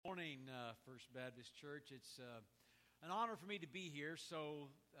First Baptist Church. It's an honor for me to be here. So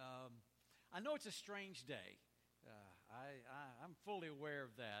I know it's a strange day. I'm fully aware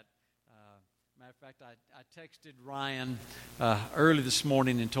of that. Matter of fact, I texted Ryan early this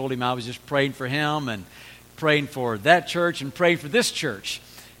morning and told him I was just praying for him and praying for that church and praying for this church.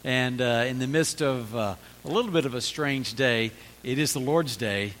 And in the midst of a little bit of a strange day, it is the Lord's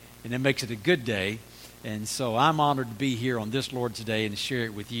Day, and it makes it a good day. And so I'm honored to be here on this Lord's Day and share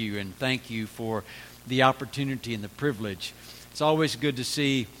it with you. And thank you for the opportunity and the privilege. It's always good to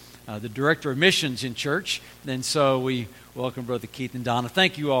see the Director of Missions in church. And so we welcome Brother Keith and Donna.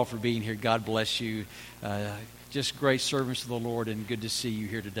 Thank you all for being here. God bless you. Just great servants of the Lord, and good to see you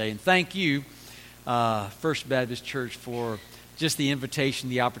here today. And thank you, First Baptist Church, for just the invitation,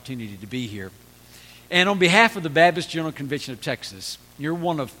 the opportunity to be here. And on behalf of the Baptist General Convention of Texas, you're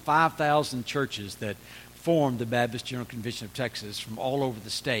one of 5,000 churches that formed the Baptist General Convention of Texas from all over the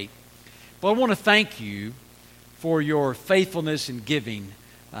state. But I want to thank you for your faithfulness in giving.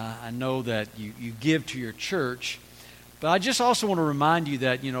 I know that you give to your church, but I just also want to remind you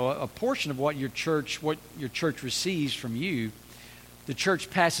that, you know, a portion of what your church receives from you, the church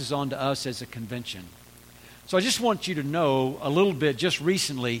passes on to us as a convention. So I just want you to know a little bit just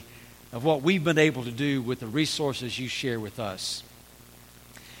recently of what we've been able to do with the resources you share with us.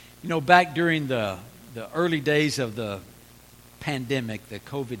 You know, back during the early days of the pandemic, the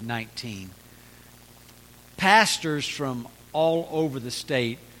COVID-19, pastors from all over the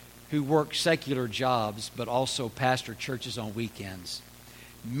state who work secular jobs but also pastor churches on weekends,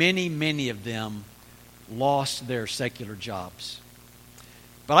 many of them lost their secular jobs.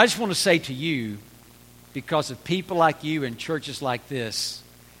 But I just want to say to you, because of people like you and churches like this,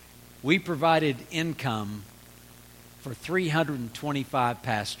 we provided income for 325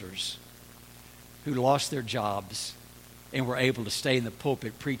 pastors who lost their jobs and were able to stay in the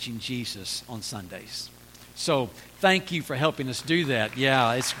pulpit preaching Jesus on Sundays. So thank you for helping us do that.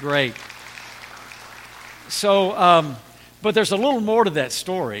 Yeah, it's great. So, but there's a little more to that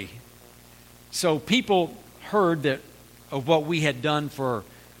story. So people heard that of what we had done for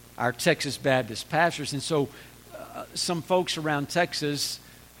our Texas Baptist pastors, and so some folks around Texas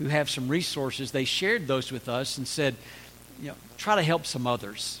who have some resources, they shared those with us and said, you know, try to help some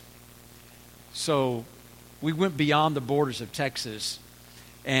others. So we went beyond the borders of Texas,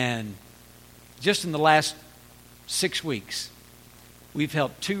 and just in the last 6 weeks, we've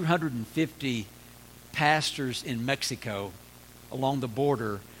helped 250 pastors in Mexico along the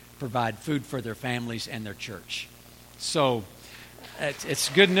border provide food for their families and their church. So it's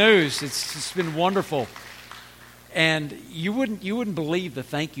good news. It's been wonderful. And you wouldn't believe the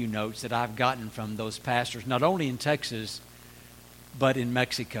thank you notes that I've gotten from those pastors, not only in Texas, but in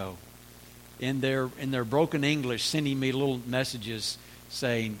Mexico. In their broken English, sending me little messages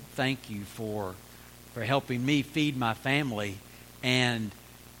saying, thank you for helping me feed my family and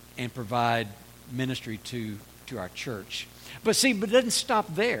provide ministry to our church. But it doesn't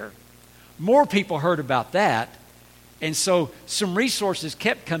stop there. More people heard about that. And so some resources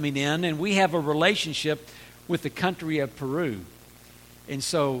kept coming in, and we have a relationship with the country of Peru. And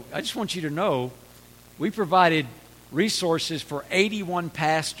so I just want you to know, we provided resources for 81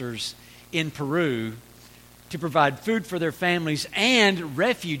 pastors in Peru to provide food for their families and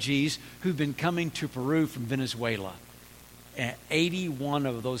refugees who've been coming to Peru from Venezuela. And 81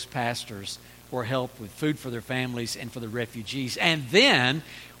 of those pastors were helped with food for their families and for the refugees. And then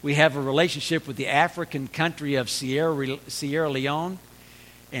we have a relationship with the African country of Sierra Leone.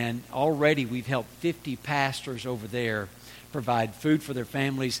 And already we've helped 50 pastors over there provide food for their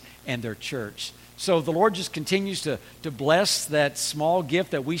families and their church. So the Lord just continues to bless that small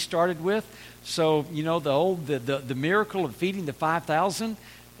gift that we started with. So, you know, the miracle of feeding the 5,000,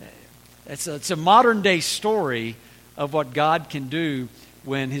 it's a modern day story of what God can do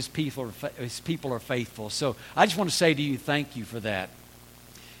when His people are faithful. So I just want to say to you, thank you for that.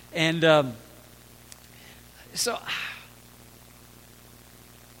 And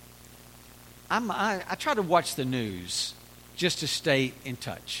I try to watch the news just to stay in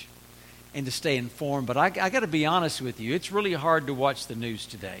touch and to stay informed. But I got to be honest with you, it's really hard to watch the news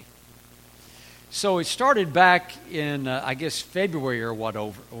today. So it started back in, I guess, February or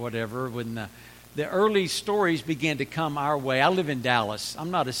whatever, when the early stories began to come our way. I live in Dallas.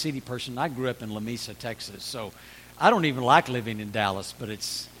 I'm not a city person. I grew up in La Mesa, Texas. So I don't even like living in Dallas, but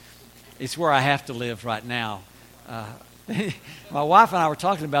it's where I have to live right now. My wife and I were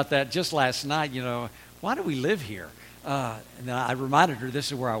talking about that just last night. You know, why do we live here? And then I reminded her this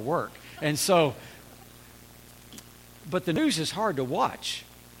is where I work. And so, but the news is hard to watch.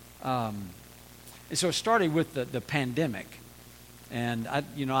 And so it started with the pandemic. And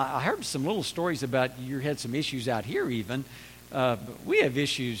I heard some little stories about you had some issues out here even. But we have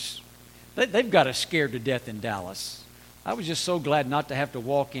issues. They've got us scared to death in Dallas. I was just so glad not to have to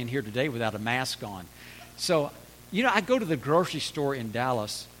walk in here today without a mask on. So, I go to the grocery store in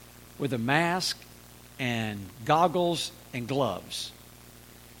Dallas with a mask and goggles and gloves.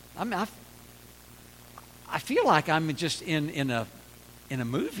 I mean, I feel like I'm just in a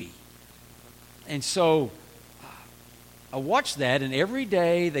movie. And so I watch that, and every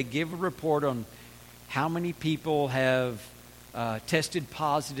day they give a report on how many people have tested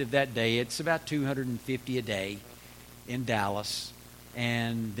positive that day. It's about 250 a day in Dallas.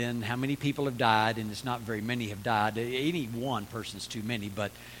 And then how many people have died, and it's not very many have died. Any one person's too many,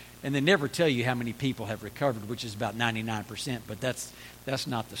 and they never tell you how many people have recovered, which is about 99%, but that's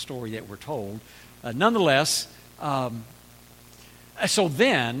not the story that we're told. Nonetheless, so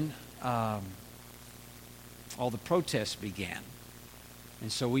then all the protests began.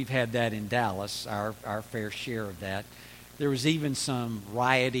 And so we've had that in Dallas, our fair share of that. There was even some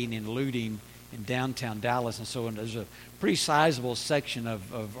rioting and looting in downtown Dallas, and so there's a pretty sizable section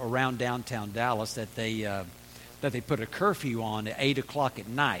of around downtown Dallas that they put a curfew on at 8 o'clock at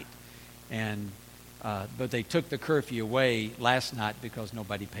night. And but they took the curfew away last night because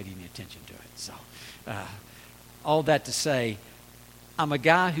nobody paid any attention to it. So all that to say, I'm a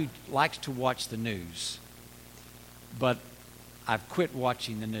guy who likes to watch the news, but I've quit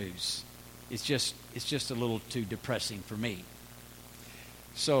watching the news. It's just a little too depressing for me.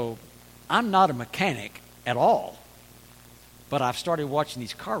 So I'm not a mechanic at all, but I've started watching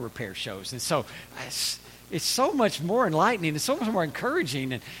these car repair shows, and so it's so much more enlightening. It's so much more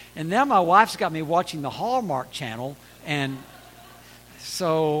encouraging, and now my wife's got me watching the Hallmark Channel, and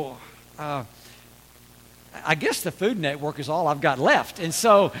so I guess the Food Network is all I've got left, and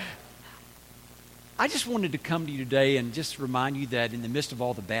so I just wanted to come to you today and just remind you that in the midst of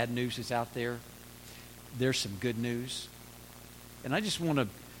all the bad news that's out there, there's some good news. And I just want to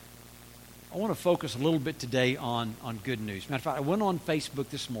focus a little bit today on good news. Matter of fact, I went on Facebook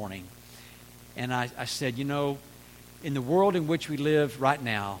this morning, and I said, in the world in which we live right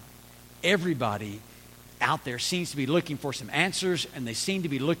now, everybody out there seems to be looking for some answers, and they seem to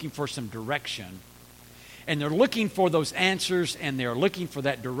be looking for some direction. And they're looking for those answers, and they're looking for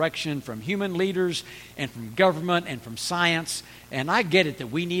that direction from human leaders and from government and from science. And I get it that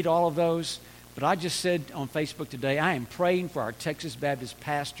we need all of those. But I just said on Facebook today, I am praying for our Texas Baptist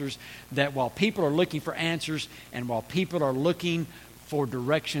pastors that while people are looking for answers and while people are looking for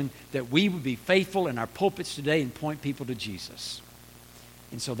direction, that we would be faithful in our pulpits today and point people to Jesus.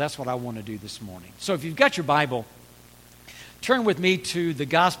 And so that's what I want to do this morning. So if you've got your Bible, turn with me to the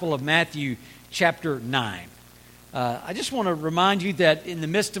Gospel of Matthew chapter 9. I just want to remind you that in the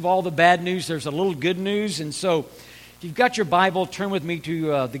midst of all the bad news, there's a little good news. And so if you've got your Bible, turn with me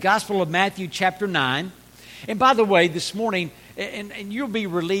to the Gospel of Matthew chapter 9. And by the way, this morning, and you'll be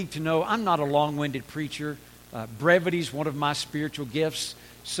relieved to know I'm not a long-winded preacher. Brevity is one of my spiritual gifts.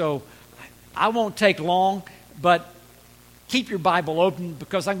 So I won't take long, but keep your Bible open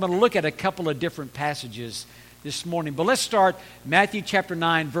because I'm going to look at a couple of different passages this morning. But let's start Matthew chapter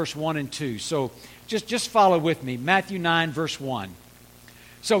 9, verse 1 and 2. So just follow with me. Matthew 9, verse 1.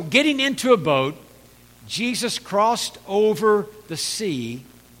 So getting into a boat, Jesus crossed over the sea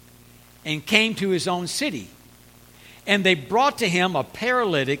and came to his own city. And they brought to him a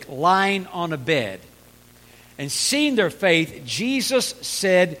paralytic lying on a bed. And seeing their faith, Jesus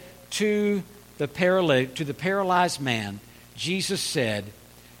said to the paralytic, to the paralyzed man, Jesus said,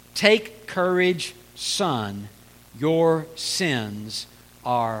 "Take courage, son, your sins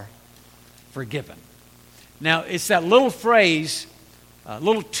are forgiven." Now, it's that little phrase,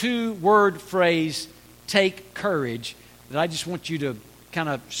 little two-word phrase, "take courage," that I just want you to kind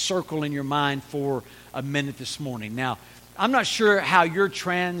of circle in your mind for a minute this morning. Now, I'm not sure how your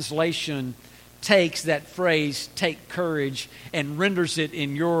translation takes that phrase, "take courage," and renders it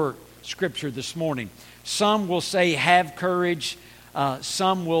in your scripture this morning. Some will say, "have courage."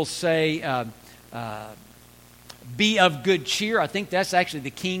 Some will say, "be of good cheer." I think that's actually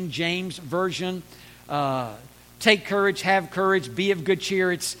the King James Version. Take courage, have courage, be of good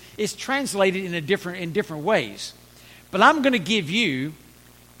cheer. It's translated in different ways. But I'm going to give you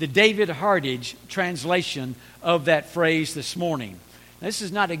the David Hardage translation of that phrase this morning. This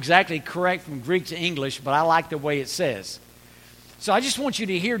is not exactly correct from Greek to English, but I like the way it says. So I just want you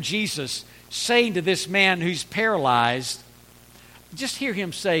to hear Jesus saying to this man who's paralyzed, just hear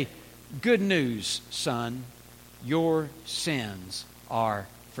him say, "Good news, son, your sins are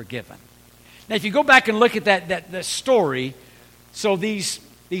forgiven." Now, if you go back and look at that story, so these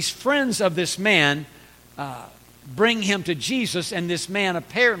friends of this man bring him to Jesus, and this man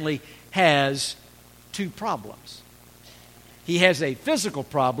apparently has two problems. He has a physical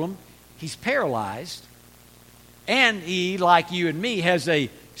problem. He's paralyzed. And he, like you and me, has a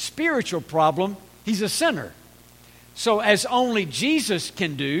spiritual problem. He's a sinner. So as only Jesus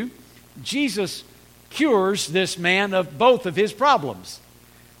can do, Jesus cures this man of both of his problems.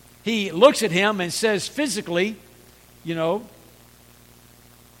 He looks at him and says physically, you know,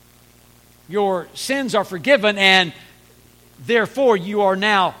 your sins are forgiven, and therefore you are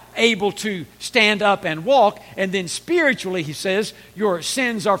now able to stand up and walk. And then spiritually, he says, your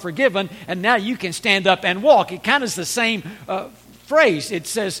sins are forgiven, and now you can stand up and walk. It kind of is the same phrase. It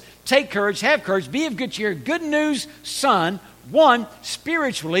says, take courage, have courage, be of good cheer. Good news, son. One,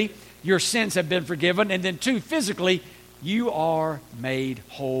 spiritually, your sins have been forgiven. And then two, physically, you are made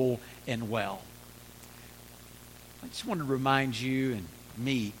whole and well. I just want to remind you and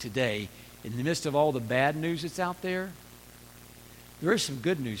me today, in the midst of all the bad news that's out there, there is some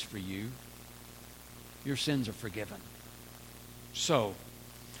good news for you. Your sins are forgiven. So,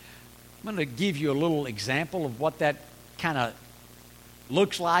 I'm going to give you a little example of what that kind of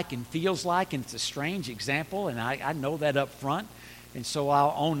looks like and feels like, and it's a strange example, and I know that up front, and so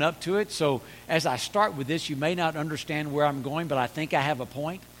I'll own up to it. So, as I start with this, you may not understand where I'm going, but I think I have a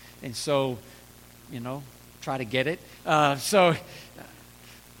point, and so, try to get it.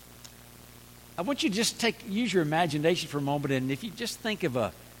 I want you to just use your imagination for a moment, and if you just think of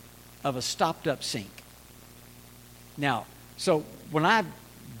a stopped up sink. Now, so when I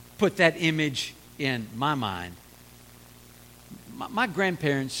put that image in my mind, my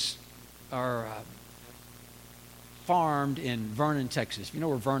grandparents are farmed in Vernon, Texas. If you know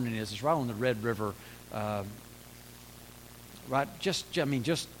where Vernon is, it's right on the Red River,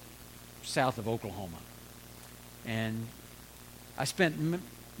 just south of Oklahoma. And I spent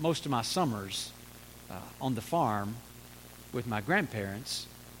most of my summers on the farm with my grandparents,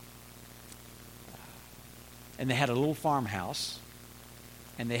 and they had a little farmhouse,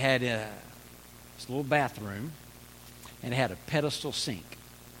 and they had this little bathroom, and it had a pedestal sink.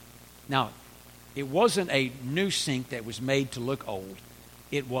 Now, it wasn't a new sink that was made to look old.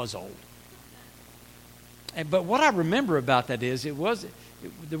 It was old. But what I remember about that is there was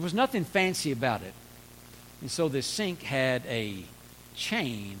nothing fancy about it. And so this sink had a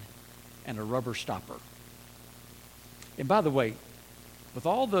chain and a rubber stopper. And by the way, with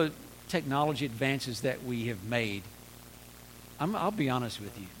all the technology advances that we have made, I'll be honest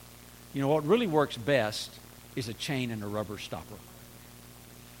with you. You know, what really works best is a chain and a rubber stopper.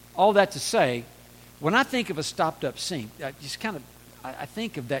 All that to say, when I think of a stopped up sink, I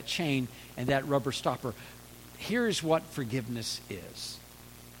think of that chain and that rubber stopper. Here's what forgiveness is.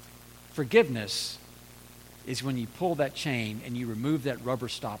 Forgiveness is when you pull that chain and you remove that rubber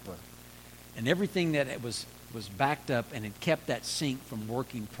stopper, and everything that was backed up and it kept that sink from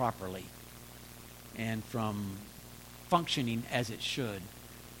working properly and from functioning as it should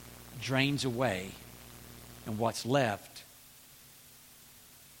drains away, and what's left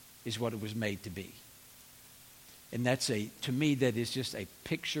is what it was made to be. And to me, that is just a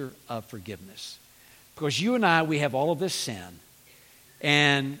picture of forgiveness. Because you and I, we have all of this sin,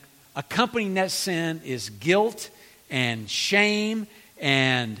 and accompanying that sin is guilt and shame,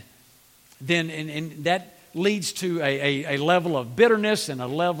 and then and that leads to a level of bitterness and a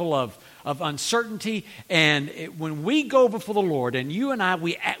level of uncertainty. And when we go before the Lord, and you and I,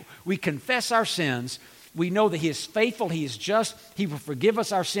 we confess our sins, we know that He is faithful, He is just, He will forgive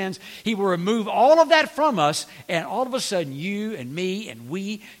us our sins, He will remove all of that from us, and all of a sudden you and me and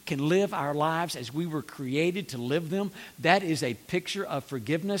we can live our lives as we were created to live them. That is a picture of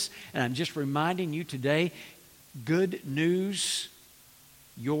forgiveness, and I'm just reminding you today, good news,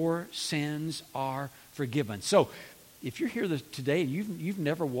 your sins are forgiven. So, if you're here today and you've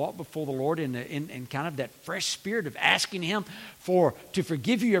never walked before the Lord in kind of that fresh spirit of asking Him to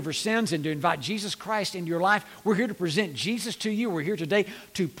forgive you of your sins and to invite Jesus Christ into your life, we're here to present Jesus to you. We're here today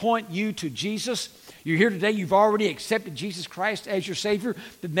to point you to Jesus. You're here today, you've already accepted Jesus Christ as your Savior,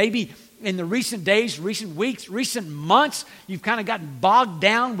 but maybe in the recent days, recent weeks, recent months, you've kind of gotten bogged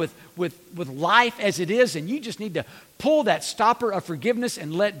down with life as it is, and you just need to pull that stopper of forgiveness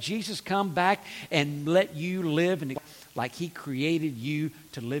and let Jesus come back and let you live and like He created you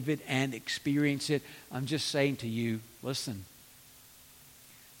to live it and experience it. I'm just saying to you, listen,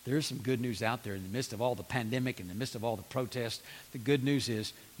 there's some good news out there in the midst of all the pandemic, in the midst of all the protests. The good news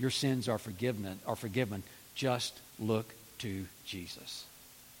is your sins are forgiven. Just look to Jesus.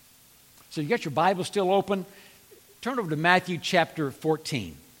 So you got your Bible still open? Turn over to Matthew chapter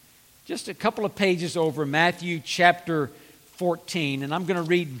 14. Just a couple of pages over, Matthew chapter 14. And I'm going to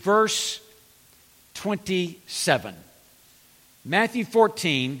read verse 27. Matthew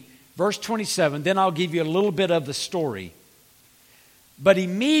 14, verse 27. Then I'll give you a little bit of the story. But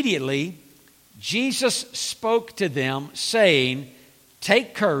immediately Jesus spoke to them, saying,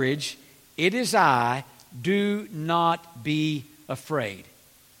 "Take courage, it is I, do not be afraid."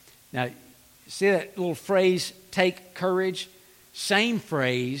 Now, see that little phrase, take courage? Same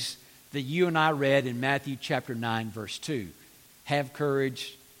phrase that you and I read in Matthew chapter 9, verse 2. Have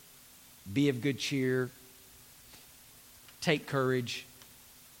courage, be of good cheer, take courage,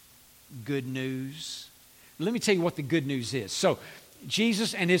 good news. Let me tell you what the good news is. So,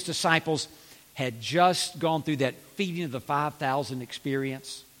 Jesus and his disciples had just gone through that feeding of the 5,000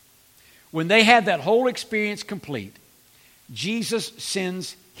 experience. When they had that whole experience complete, Jesus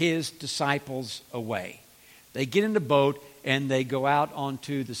sends his disciples away. They get in the boat and they go out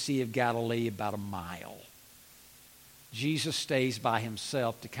onto the Sea of Galilee about a mile. Jesus stays by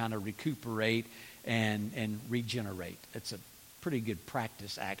himself to kind of recuperate and regenerate. It's a pretty good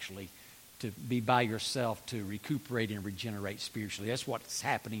practice, actually, to be by yourself to recuperate and regenerate spiritually. That's what's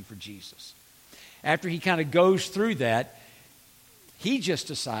happening for Jesus. After he kind of goes through that, he just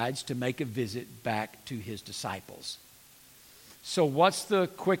decides to make a visit back to his disciples. So what's the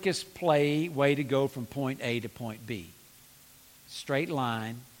quickest way to go from point A to point B? Straight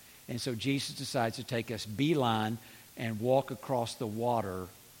line. And so Jesus decides to take us beeline and walk across the water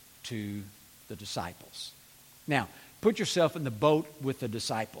to the disciples. Now, put yourself in the boat with the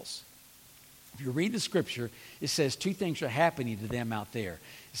disciples. If you read the scripture, it says two things are happening to them out there.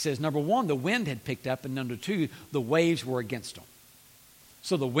 It says, number one, the wind had picked up, and number two, the waves were against them.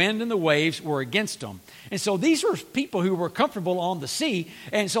 So the wind and the waves were against them. And so these were people who were comfortable on the sea,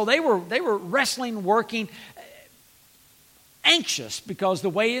 and so they were wrestling, working, anxious because the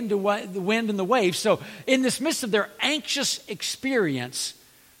wind and the waves. So in this midst of their anxious experience,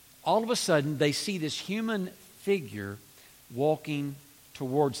 all of a sudden they see this human figure walking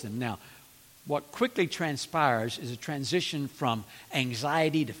towards them. Now, what quickly transpires is a transition from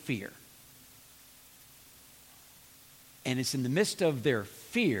anxiety to fear. And it's in the midst of their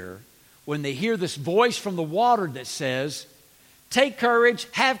fear when they hear this voice from the water that says, "Take courage,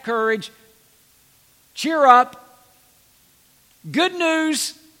 have courage, cheer up, good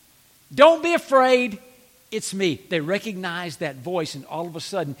news, don't be afraid, it's me." They recognize that voice, and all of a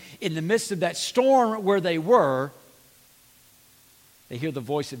sudden, in the midst of that storm where they were, they hear the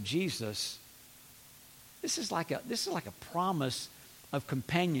voice of Jesus. This is like a promise of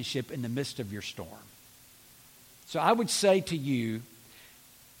companionship in the midst of your storm. So I would say to you,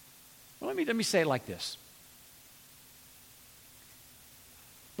 well, let me say it like this.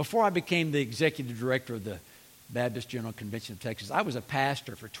 Before I became the executive director of the Baptist General Convention of Texas, I was a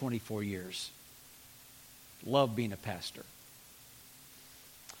pastor for 24 years. Loved being a pastor.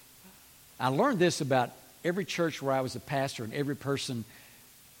 I learned this about every church where I was a pastor and every person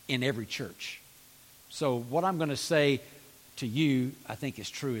in every church. So what I'm going to say to you, I think is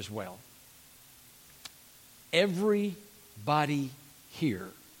true as well. Everybody here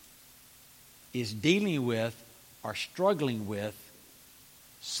is dealing with or struggling with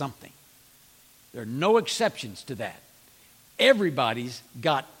something. There are no exceptions to that. Everybody's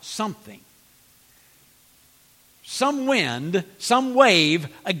got something. Some wind, some wave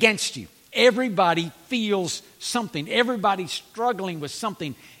against you. Everybody feels something. Everybody's struggling with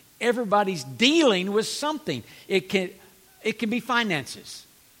something. Everybody's dealing with something. It can be finances.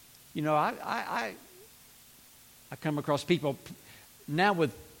 You know, I come across people now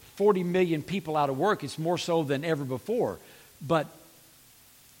with 40 million people out of work. It's more so than ever before. But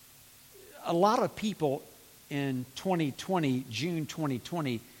a lot of people in 2020, June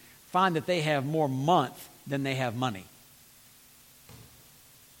 2020, find that they have more month than they have money.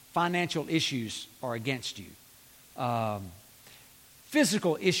 Financial issues are against you.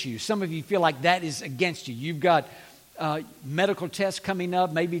 Physical issues. Some of you feel like that is against you. You've got medical tests coming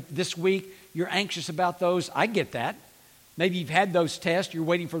up. Maybe this week you're anxious about those. I get that. Maybe you've had those tests. You're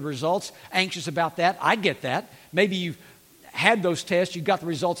waiting for the results. Anxious about that. I get that. Maybe you've had those tests. You got the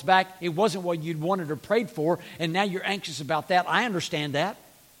results back. It wasn't what you'd wanted or prayed for, and now you're anxious about that. I understand that.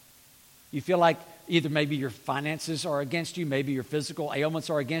 You feel like either maybe your finances are against you. Maybe your physical ailments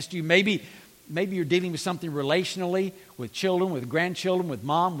are against you. Maybe you're dealing with something relationally, with children, with grandchildren, with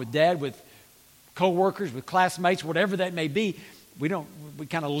mom, with dad, with co-workers, with classmates, whatever that may be. We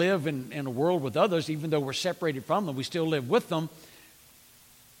kind of live in a world with others, even though we're separated from them, we still live with them.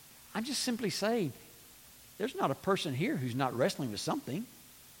 I'm just simply saying, there's not a person here who's not wrestling with something.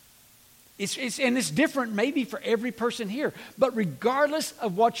 It's different maybe for every person here. But regardless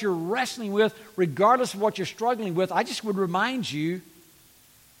of what you're wrestling with, regardless of what you're struggling with, I just would remind you,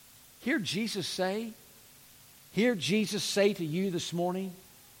 hear Jesus say to you this morning,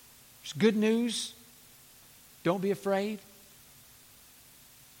 it's good news. Don't be afraid.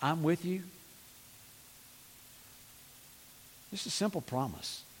 I'm with you. It's a simple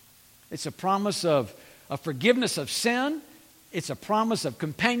promise. It's a promise of forgiveness of sin. It's a promise of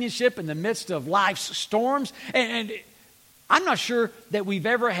companionship in the midst of life's storms. And I'm not sure that we've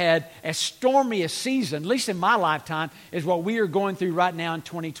ever had as stormy a season, at least in my lifetime, as what we are going through right now in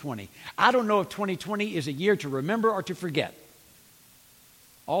 2020. I don't know if 2020 is a year to remember or to forget.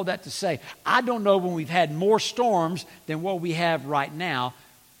 All that to say, I don't know when we've had more storms than what we have right now.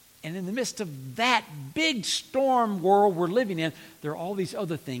 And in the midst of that big storm world we're living in, there are all these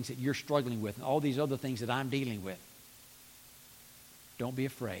other things that you're struggling with and all these other things that I'm dealing with. Don't be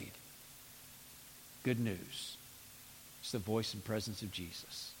afraid. Good news. It's the voice and presence of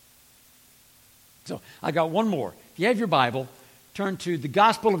Jesus. So I got one more. If you have your Bible, turn to the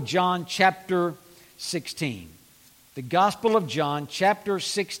Gospel of John chapter 16. The Gospel of John chapter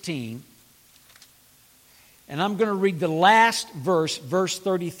 16. And I'm going to read the last verse, verse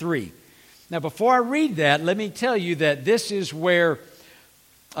 33. Now, before I read that, let me tell you that this is where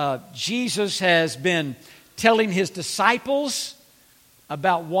Jesus has been telling his disciples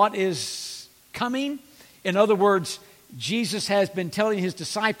about what is coming. In other words, Jesus has been telling his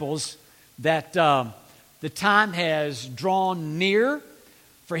disciples that the time has drawn near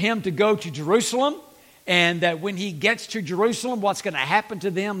for him to go to Jerusalem, and that when he gets to Jerusalem, what's going to happen to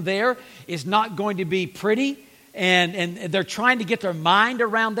them there is not going to be pretty. And they're trying to get their mind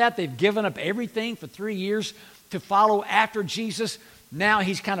around that. They've given up everything for 3 years to follow after Jesus. Now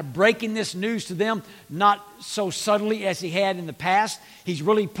he's kind of breaking this news to them, not so subtly as he had in the past. He's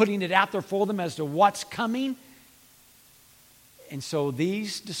really putting it out there for them as to what's coming. And so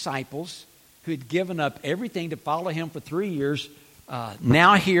these disciples who had given up everything to follow him for 3 years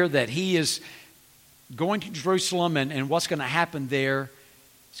now hear that he is going to Jerusalem, and what's going to happen there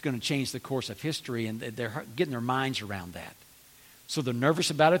is going to change the course of history, and they're getting their minds around that. So they're nervous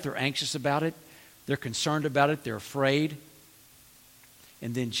about it, they're anxious about it, they're concerned about it, they're afraid.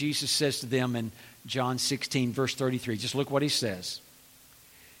 And then Jesus says to them in John 16, verse 33, just look what he says.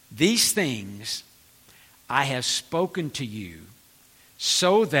 These things I have spoken to you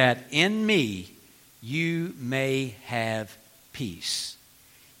so that in me you may have peace.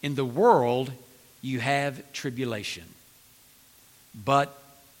 In the world you have tribulation, but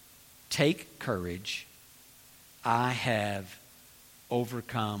take courage, I have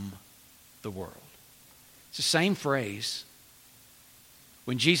overcome the world. It's the same phrase.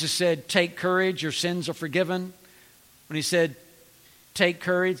 When Jesus said, take courage, your sins are forgiven. When he said, take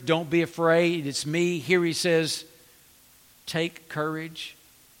courage, don't be afraid, it's me. Here he says, take courage,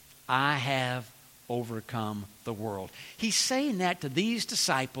 I have overcome the world. He's saying that to these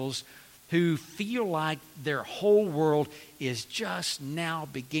disciples who feel like their whole world is just now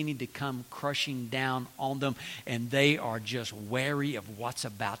beginning to come crushing down on them, and they are just wary of what's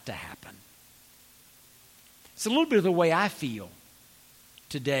about to happen. It's a little bit of the way I feel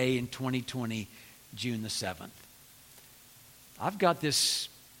today in 2020, June the 7th. I've got this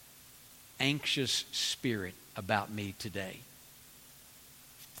anxious spirit about me today.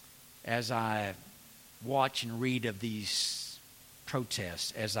 As I watch and read of these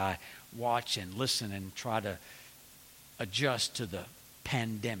protests, as I watch and listen and try to adjust to the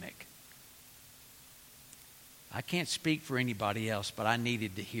pandemic. I can't speak for anybody else, but I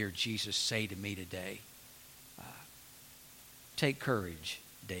needed to hear Jesus say to me today, take courage,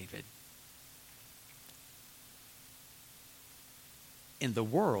 David. In the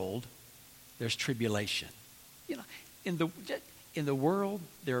world, there's tribulation. You know, in the world,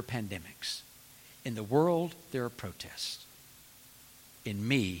 there are pandemics. In the world, there are protests. In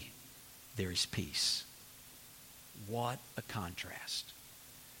me, there is peace. What a contrast.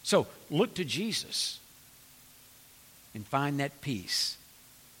 So look to Jesus and find that peace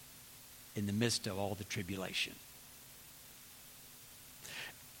in the midst of all the tribulation.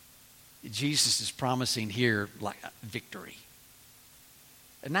 Jesus is promising here like victory.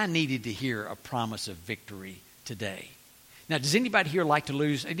 And I needed to hear a promise of victory today. Now, does anybody here like to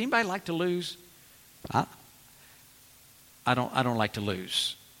lose? Anybody like to lose? I don't like to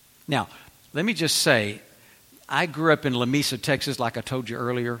lose. Now, let me just say, I grew up in La Mesa, Texas, like I told you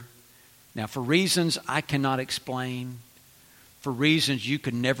earlier. Now, for reasons I cannot explain, for reasons you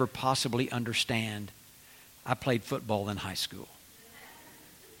could never possibly understand, I played football in high school.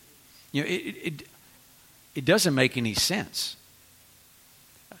 You know, it doesn't make any sense.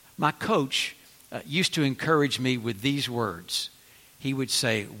 My coach used to encourage me with these words. He would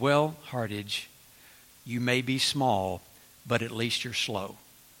say, well, Hardage, you may be small, but at least you're slow.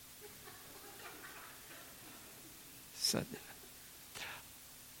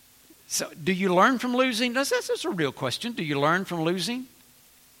 So do you learn from losing? That's a real question. Do you learn from losing?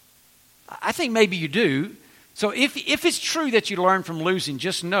 I think maybe you do. So if it's true that you learn from losing,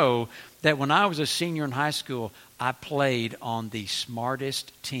 just know that when I was a senior in high school, I played on the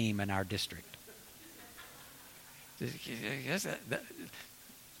smartest team in our district.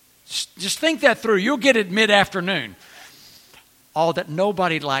 Just think that through. You'll get it mid-afternoon. All that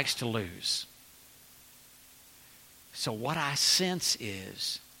nobody likes to lose. So what I sense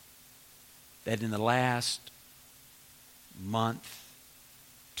is that in the last month,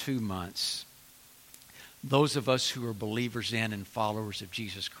 2 months, those of us who are believers in and followers of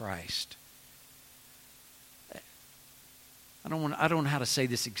Jesus Christ, I don't know how to say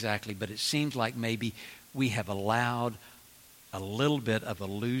this exactly, but it seems like maybe we have allowed a little bit of a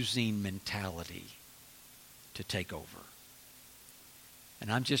losing mentality to take over.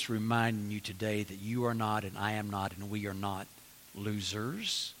 And I'm just reminding you today that you are not, and I am not, and we are not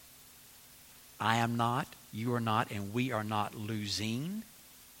losers. I am not, you are not, and we are not losing,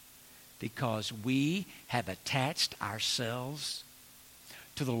 because we have attached ourselves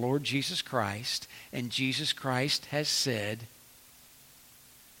to the Lord Jesus Christ, and Jesus Christ has said,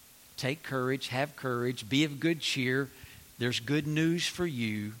 take courage, have courage, be of good cheer. There's good news for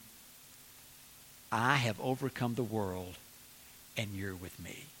you. I have overcome the world, and you're with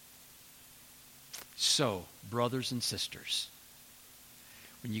me. So, brothers and sisters,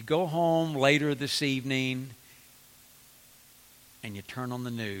 when you go home later this evening and you turn on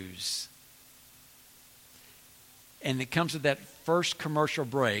the news, and it comes to that first commercial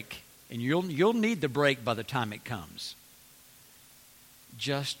break, and you'll need the break by the time it comes.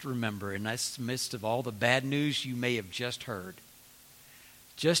 Just remember, in the midst of all the bad news you may have just heard,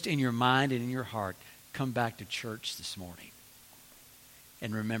 just in your mind and in your heart, come back to church this morning.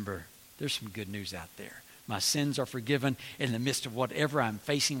 And remember, there's some good news out there. My sins are forgiven. In the midst of whatever I'm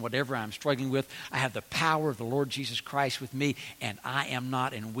facing, whatever I'm struggling with, I have the power of the Lord Jesus Christ with me, and I am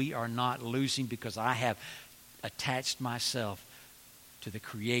not, and we are not losing, because I have attached myself to the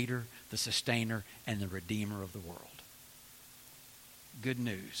Creator, the Sustainer, and the Redeemer of the world. Good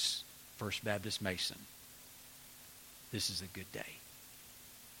news, First Baptist Mason. This is a good day.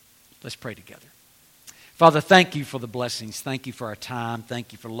 Let's pray together. Father, thank you for the blessings. Thank you for our time.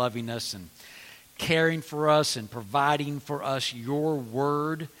 Thank you for loving us and caring for us and providing for us your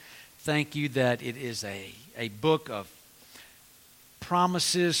word. Thank you that it is a book of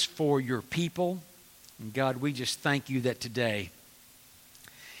promises for your people. And God, we just thank you that today,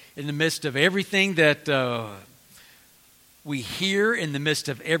 in the midst of everything that we hear, in the midst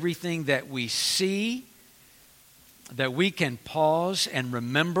of everything that we see, that we can pause and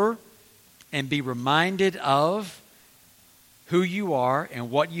remember and be reminded of who you are and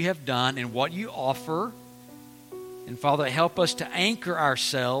what you have done and what you offer. And Father, help us to anchor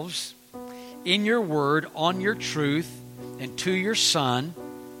ourselves in your word, on your truth, and to your Son.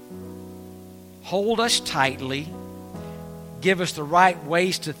 Hold us tightly. Give us the right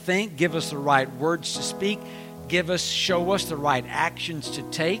ways to think. Give us the right words to speak. Show us the right actions to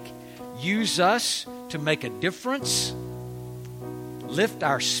take. Use us to make a difference. Lift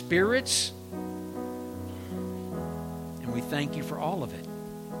our spirits. And we thank you for all of it.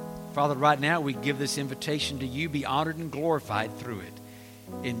 Father, right now we give this invitation to you. Be honored and glorified through it.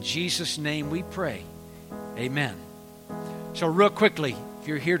 In Jesus' name we pray. Amen. So real quickly, if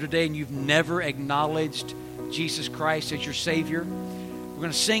you're here today and you've never acknowledged Jesus Christ as your Savior, we're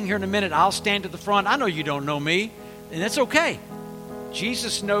going to sing here in a minute. I'll stand at the front. I know you don't know me, and that's okay.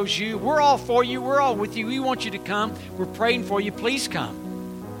 Jesus knows you. We're all for you. We're all with you. We want you to come. We're praying for you. Please come.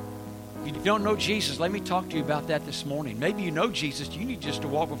 If you don't know Jesus, let me talk to you about that this morning. Maybe you know Jesus. You need just to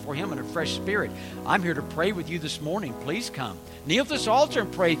walk before Him in a fresh spirit. I'm here to pray with you this morning. Please come. Kneel at this altar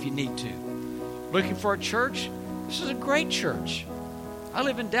and pray if you need to. Looking for a church? This is a great church. I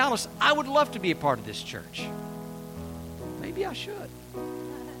live in Dallas. I would love to be a part of this church. Maybe I should.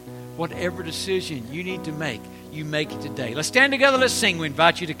 Whatever decision you need to make, you make it today. Let's stand together. Let's sing. We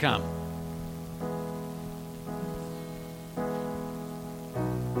invite you to come.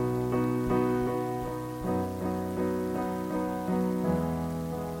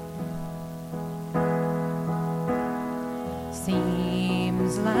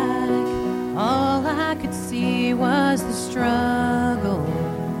 Seems like all I could see was the struggle.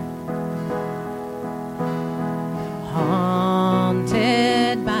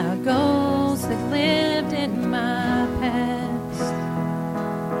 Haunted by a ghost that lived in my past.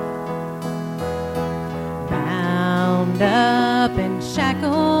 Bound up in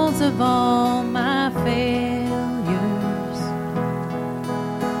shackles of all my failures.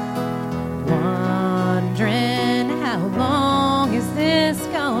 Wondering how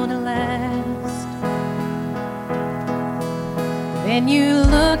gonna last. Then you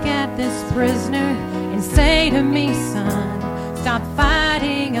look at this prisoner and say to me, son, stop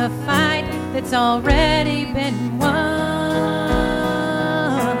fighting a fight that's already been won.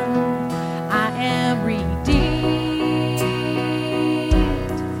 I am redeemed.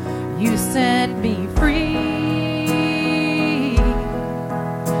 You set me free.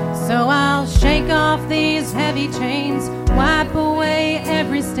 So I'll shake off these heavy chains, wipe away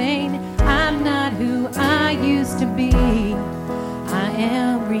every stain. I'm not who I used to be. I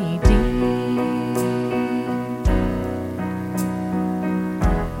am redeemed.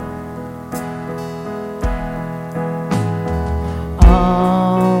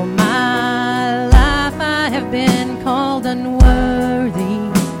 All my life I have been called unworthy,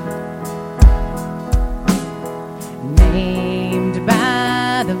 named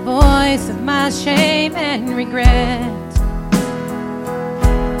by the voice of my shame and regret.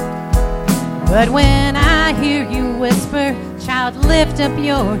 But when I hear you whisper, child, lift up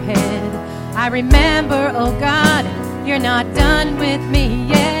your head, I remember, oh God, you're not done with me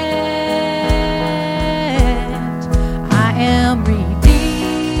yet. I am redeemed.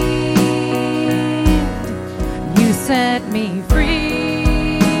 You set me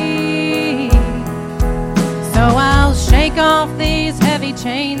free. So I'll shake off these heavy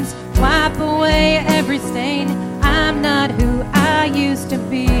chains, wipe away every stain. I'm not who I used to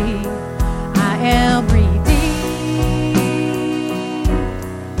be. I am redeemed.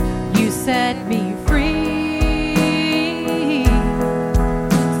 You set me